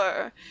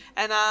slur.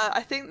 And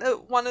I think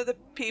that one of the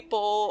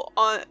people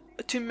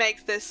to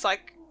make this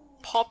like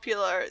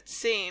popular, it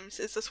seems,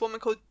 is this woman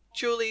called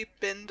Julie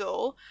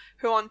Bindel,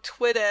 who on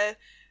Twitter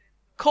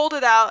called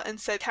it out and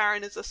said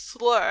Karen is a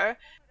slur.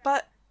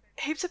 But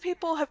heaps of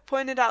people have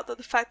pointed out that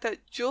the fact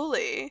that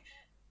Julie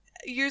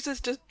uses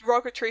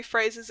derogatory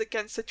phrases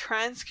against the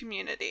trans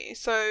community.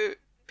 So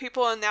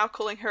people are now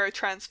calling her a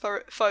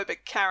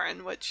transphobic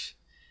Karen, which,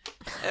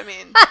 I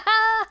mean,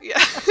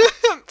 yeah,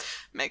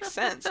 makes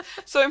sense.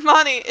 So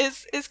Marnie,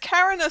 is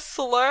Karen a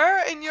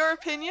slur in your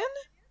opinion?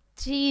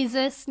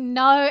 Jesus,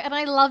 no. And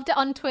I loved it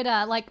on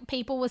Twitter. Like,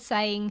 people were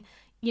saying,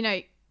 you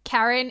know,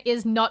 Karen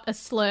is not a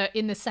slur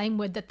in the same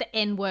word that the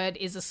N-word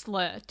is a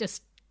slur.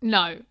 Just,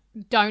 no.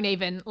 Don't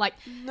even. Like,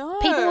 no.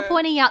 People were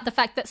pointing out the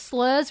fact that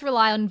slurs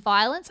rely on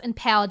violence and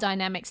power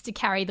dynamics to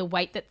carry the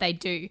weight that they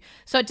do.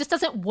 So it just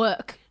doesn't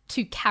work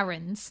to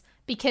Karens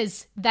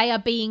because they are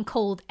being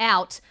called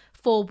out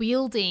for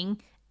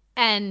wielding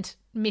and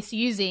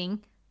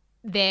misusing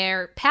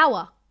their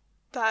power.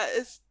 That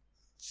is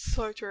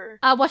so true.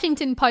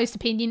 Washington Post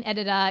opinion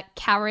editor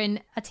Karen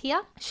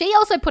Attiah, she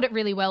also put it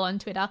really well on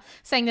Twitter,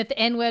 saying that the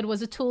N-word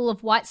was a tool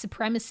of white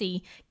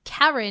supremacy.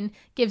 Karen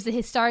gives the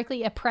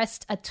historically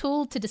oppressed a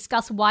tool to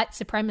discuss white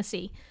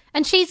supremacy.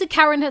 And she's a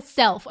Karen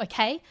herself,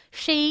 okay?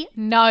 She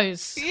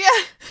knows. Yeah,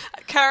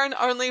 Karen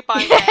only by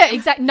name. Yeah,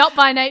 exactly, not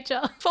by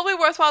nature. It's probably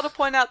worthwhile to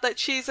point out that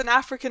she's an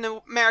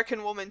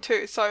African-American woman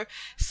too. So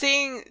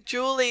seeing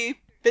Julie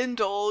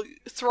Bindel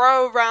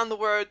throw around the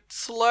word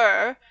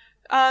slur,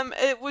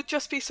 it would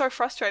just be so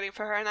frustrating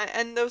for her.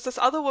 And there was this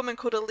other woman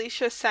called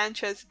Alicia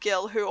Sanchez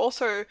Gill who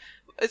also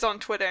is on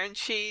Twitter, and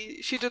she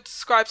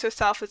describes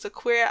herself as a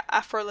queer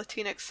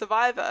Afro-Latinx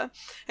survivor.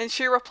 And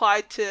she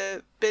replied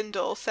to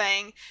Bindel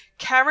saying,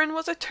 Karen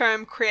was a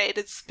term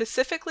created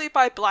specifically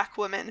by black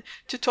women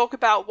to talk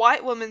about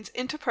white women's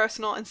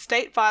interpersonal and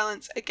state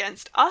violence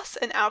against us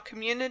and our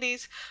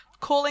communities,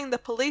 calling the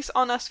police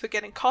on us for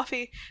getting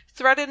coffee,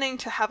 threatening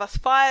to have us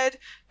fired,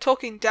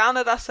 talking down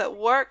at us at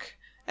work.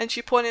 And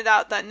she pointed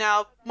out that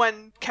now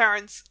when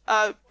Karen's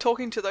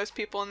talking to those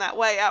people in that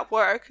way at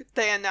work,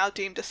 they are now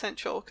deemed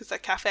essential because they're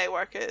cafe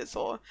workers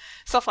or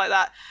stuff like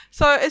that.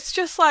 So it's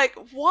just like,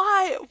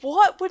 why?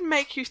 What would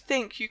make you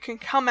think you can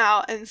come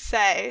out and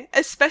say,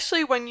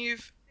 especially when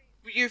you've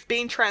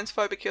been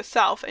transphobic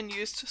yourself and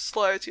used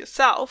slurs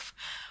yourself,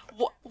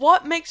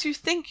 what makes you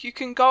think you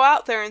can go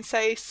out there and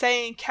say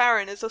saying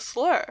Karen is a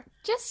slur?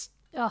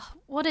 Oh,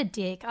 what a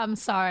dick. I'm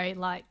sorry.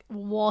 Like,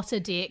 what a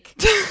dick.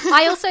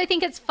 I also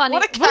think it's funny.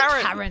 What a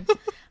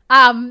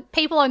Karen.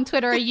 People on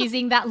Twitter are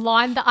using that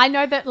line that I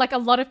know that like a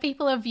lot of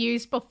people have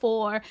used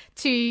before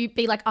to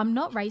be like, I'm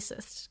not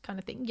racist kind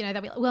of thing. You know,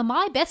 they'll be like, well,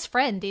 my best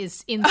friend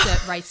is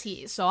insert race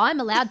here, so I'm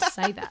allowed to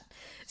say that.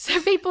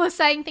 So people are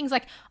saying things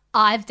like,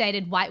 I've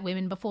dated white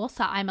women before,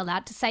 so I'm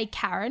allowed to say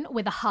Karen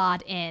with a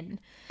hard N.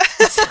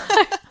 So,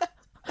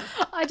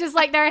 I just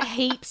like, there are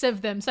heaps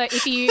of them. So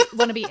if you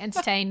want to be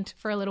entertained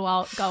for a little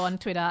while, go on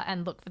Twitter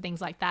and look for things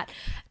like that.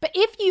 But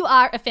if you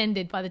are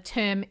offended by the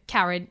term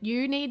Karen,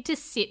 you need to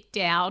sit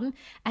down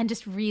and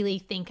just really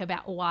think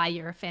about why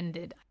you're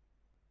offended.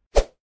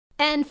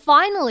 And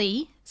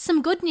finally,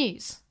 some good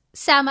news.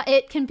 Sam,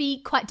 it can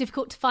be quite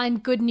difficult to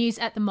find good news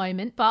at the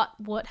moment, but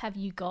what have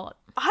you got?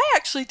 I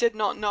actually did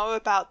not know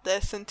about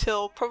this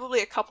until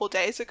probably a couple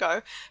days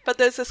ago, but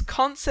there's this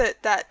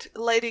concert that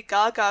Lady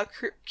Gaga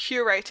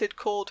curated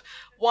called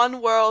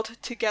One World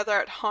Together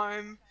at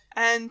Home,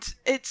 and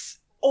it's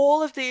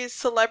all of these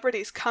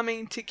celebrities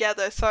coming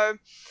together. So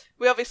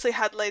we obviously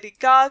had Lady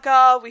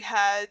Gaga, we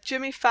had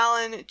Jimmy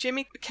Fallon,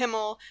 Jimmy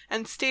Kimmel,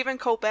 and Stephen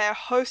Colbert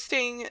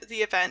hosting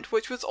the event,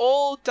 which was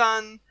all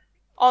done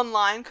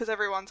online because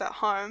everyone's at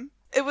home.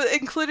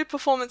 It included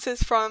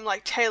performances from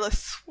like Taylor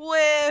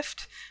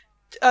Swift,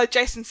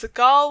 Jason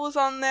Segel was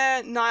on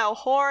there, Niall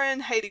Horan,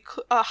 Heidi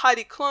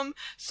Klum,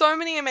 so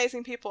many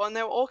amazing people, and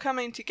they were all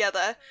coming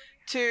together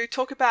to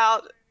talk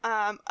about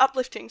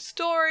uplifting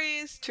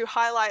stories, to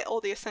highlight all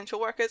the essential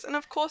workers, and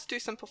of course do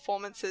some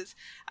performances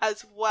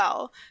as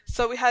well.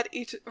 So we had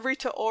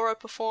Rita Ora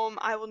perform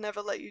I Will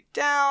Never Let You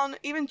Down,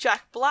 even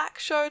Jack Black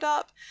showed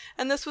up,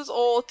 and this was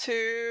all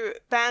to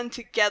band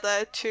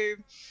together to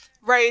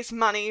raise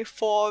money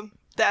for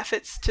the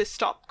efforts to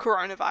stop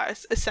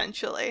coronavirus,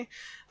 essentially.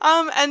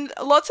 And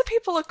lots of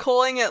people are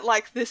calling it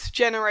like this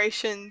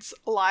generation's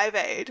Live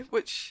Aid,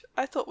 which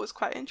I thought was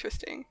quite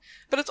interesting.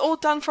 But it's all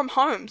done from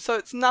home, so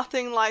it's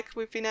nothing like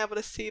we've been able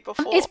to see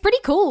before. It's pretty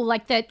cool,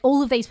 like that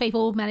all of these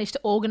people managed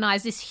to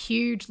organise this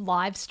huge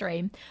live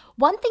stream.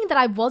 One thing that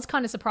I was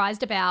kind of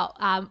surprised about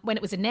when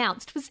it was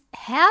announced was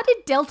how did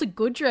Delta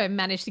Goodrem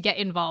manage to get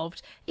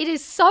involved? It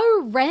is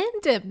so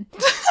random.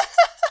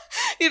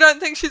 You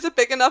don't think she's a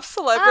big enough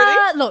celebrity?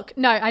 Look,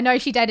 no, I know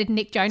she dated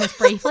Nick Jonas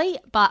briefly,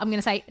 but I'm going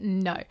to say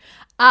no.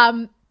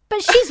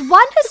 But she's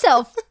won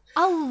herself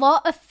a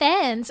lot of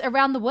fans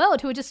around the world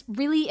who are just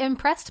really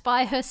impressed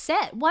by her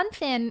set. One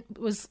fan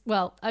was,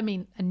 well, I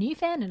mean, a new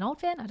fan, an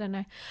old fan, I don't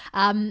know.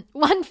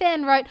 One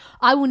fan wrote,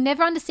 I will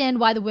never understand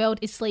why the world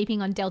is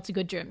sleeping on Delta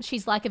Goodrem.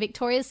 She's like a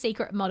Victoria's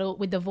Secret model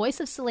with the voice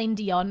of Celine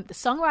Dion, the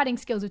songwriting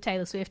skills of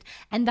Taylor Swift,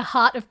 and the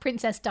heart of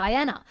Princess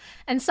Diana.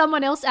 And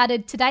someone else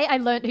added, today I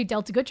learned who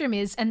Delta Goodrem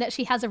is and that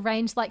she has a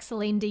range like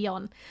Celine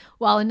Dion.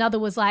 While another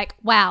was like,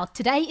 wow,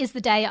 today is the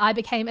day I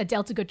became a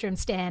Delta Goodrem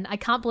stan. I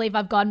can't believe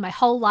I've gone my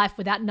whole life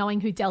without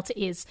knowing who Delta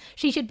is.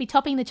 She should be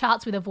topping the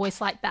charts with a voice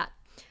like that.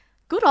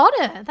 Good on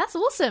her. That's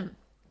awesome.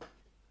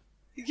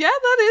 Yeah,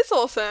 that is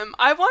awesome.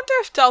 I wonder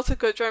if Delta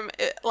Goodrem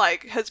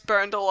has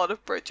burned a lot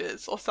of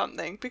bridges or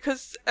something,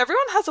 because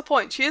everyone has a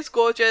point. She is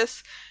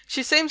gorgeous.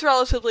 She seems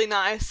relatively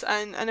nice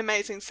and an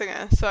amazing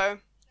singer. So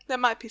there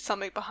might be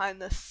something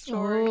behind this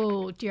story.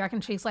 Oh, do you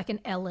reckon she's like an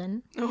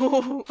Ellen?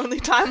 Oh,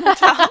 only time will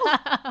tell.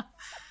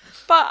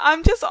 But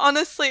I'm just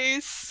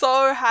honestly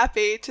so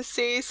happy to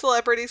see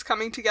celebrities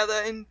coming together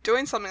and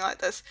doing something like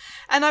this.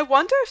 And I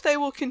wonder if they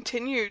will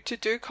continue to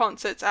do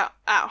concerts at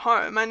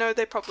home. I know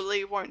they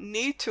probably won't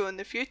need to in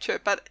the future,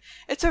 but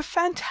it's a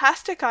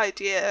fantastic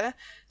idea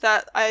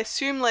that I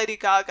assume Lady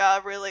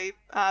Gaga really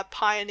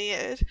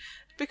pioneered,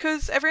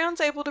 because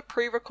everyone's able to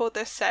pre-record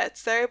their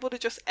sets. They're able to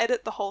just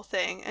edit the whole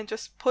thing and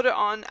just put it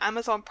on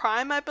Amazon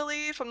Prime, I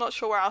believe. I'm not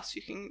sure where else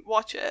you can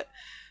watch it.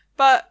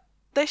 But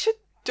they should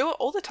do it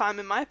all the time,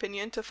 in my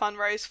opinion, to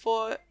fundraise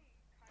for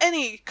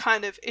any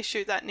kind of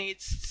issue that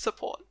needs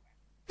support.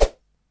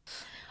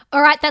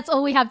 All right, that's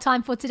all we have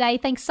time for today.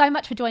 Thanks so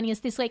much for joining us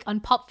this week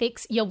on Pop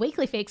Fix, your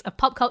weekly fix of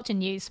pop culture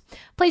news.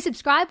 Please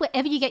subscribe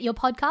wherever you get your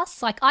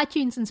podcasts, like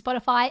iTunes and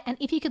Spotify. And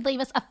if you could leave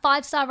us a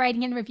 5-star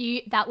rating and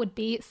review, that would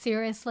be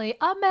seriously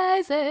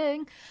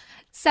amazing.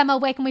 Sama,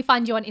 where can we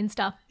find you on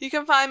Insta? You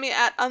can find me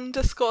at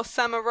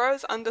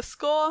 _SamaRose_.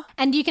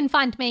 And you can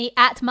find me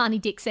at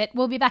Marnie Dixit.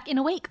 We'll be back in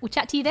a week. We'll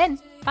chat to you then.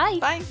 Bye.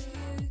 Bye.